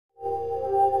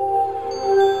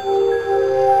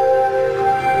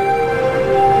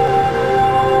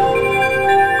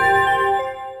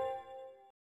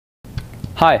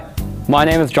Hi, my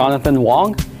name is Jonathan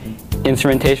Wong,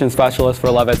 Instrumentation Specialist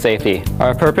for Levitt-Safety.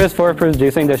 Our purpose for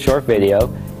producing this short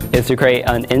video is to create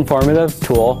an informative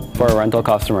tool for our rental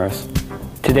customers.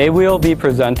 Today we will be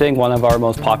presenting one of our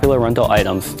most popular rental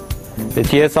items, the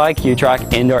TSI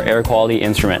Q-Trak Indoor Air Quality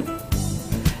Instrument.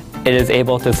 It is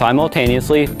able to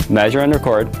simultaneously measure and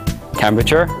record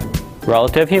temperature,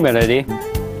 relative humidity,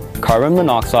 carbon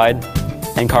monoxide,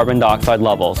 and carbon dioxide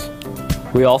levels.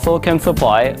 We also can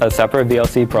supply a separate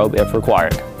VOC probe if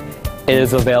required. It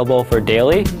is available for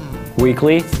daily,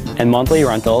 weekly, and monthly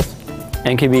rentals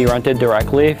and can be rented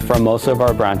directly from most of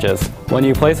our branches. When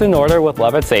you place an order with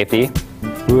Levitt-Safety,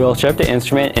 we will ship the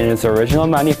instrument in its original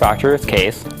manufacturer's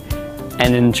case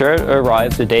and ensure it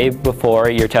arrives the day before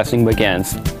your testing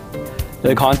begins.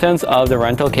 The contents of the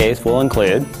rental case will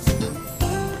include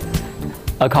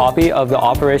a copy of the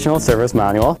operational service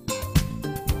manual,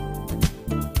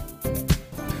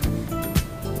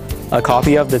 a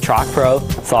copy of the Trak Pro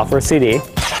software CD,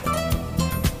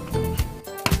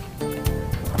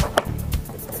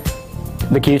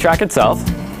 the Q-Trak itself,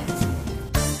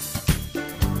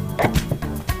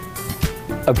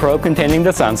 a probe containing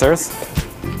the sensors,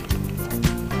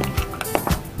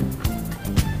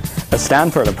 a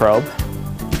stand for the probe,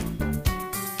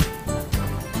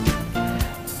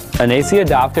 an AC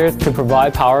adapter to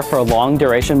provide power for long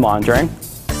duration monitoring,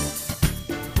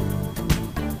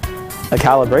 a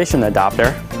calibration adapter,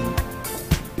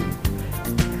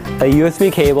 a USB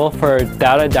cable for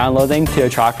data downloading to the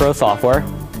Trak Pro software,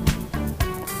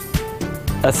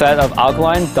 a set of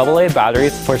alkaline AA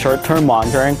batteries for short-term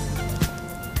monitoring,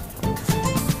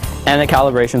 and a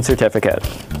calibration certificate.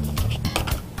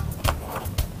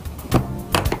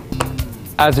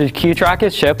 As the Q-Trak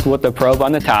is shipped with the probe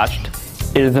unattached,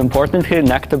 it is important to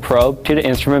connect the probe to the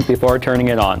instrument before turning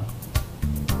it on.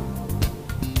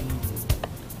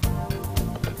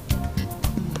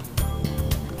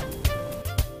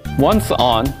 Once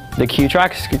on, the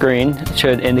Q-Trak screen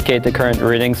should indicate the current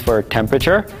readings for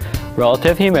temperature,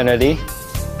 relative humidity,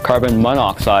 carbon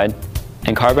monoxide,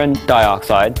 and carbon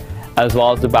dioxide, as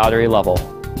well as the battery level.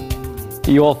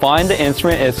 You will find the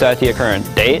instrument is set to the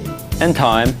current date and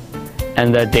time,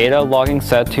 and the data logging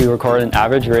set to record an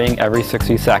average reading every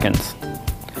 60 seconds.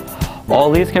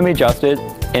 All these can be adjusted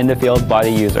in the field by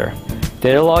the user.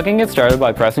 Data logging is started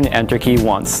by pressing the Enter key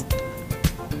once.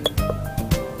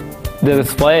 The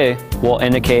display will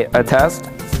indicate a test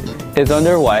is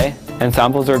underway and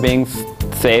samples are being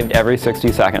saved every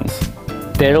 60 seconds.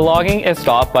 Data logging is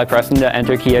stopped by pressing the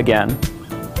Enter key again.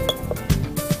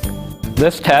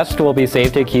 This test will be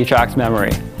saved to Q-Trak's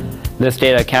memory. This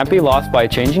data can't be lost by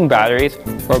changing batteries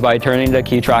or by turning the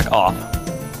Q-Trak off.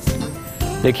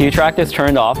 The Q-Trak is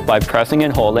turned off by pressing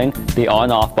and holding the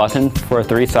on-off button for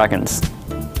 3 seconds.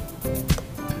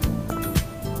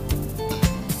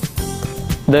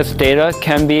 This data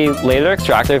can be later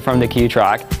extracted from the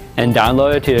Q-Trak and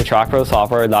downloaded to the Trak Pro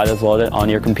software that is loaded on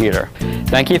your computer.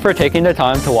 Thank you for taking the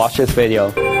time to watch this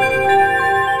video.